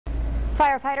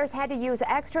Firefighters had to use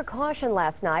extra caution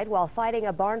last night while fighting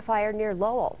a barn fire near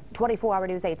Lowell. 24-Hour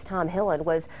News 8's Tom Hillen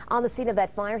was on the scene of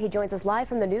that fire. He joins us live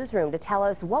from the newsroom to tell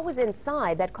us what was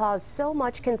inside that caused so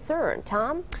much concern.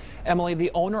 Tom? Emily,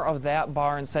 the owner of that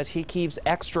barn says he keeps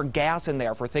extra gas in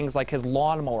there for things like his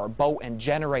lawnmower, boat, and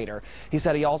generator. He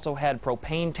said he also had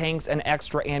propane tanks and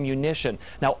extra ammunition.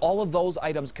 Now, all of those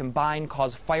items combined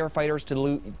caused firefighters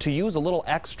to use a little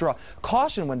extra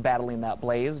caution when battling that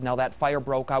blaze. Now, that fire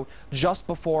broke out just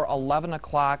before 11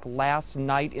 o'clock last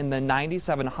night in the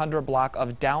 9700 block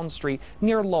of Down Street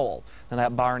near Lowell. Now,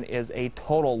 that barn is a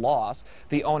total loss.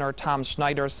 The owner, Tom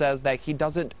Schneider, says that he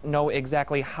doesn't know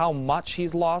exactly how much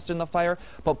he's lost in the fire,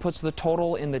 but puts the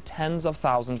total in the tens of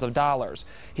thousands of dollars.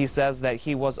 He says that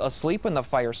he was asleep when the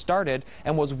fire started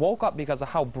and was woke up because of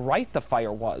how bright the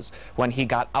fire was. When he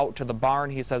got out to the barn,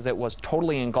 he says it was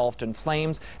totally engulfed in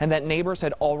flames and that neighbors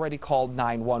had already called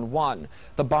 911.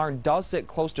 The barn does sit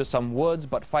close to some woods,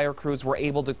 but fire crews were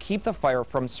able to keep the fire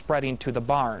from spreading to the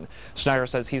barn. Schneider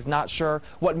says he's not sure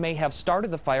what may have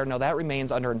started the fire. Now, that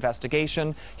remains under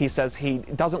investigation. He says he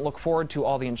doesn't look forward to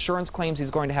all the insurance claims he's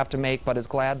going to have to make, but is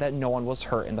glad that no one was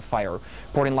hurt in the fire.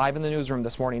 Reporting live in the newsroom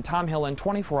this morning, Tom Hillen,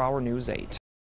 24-Hour News 8.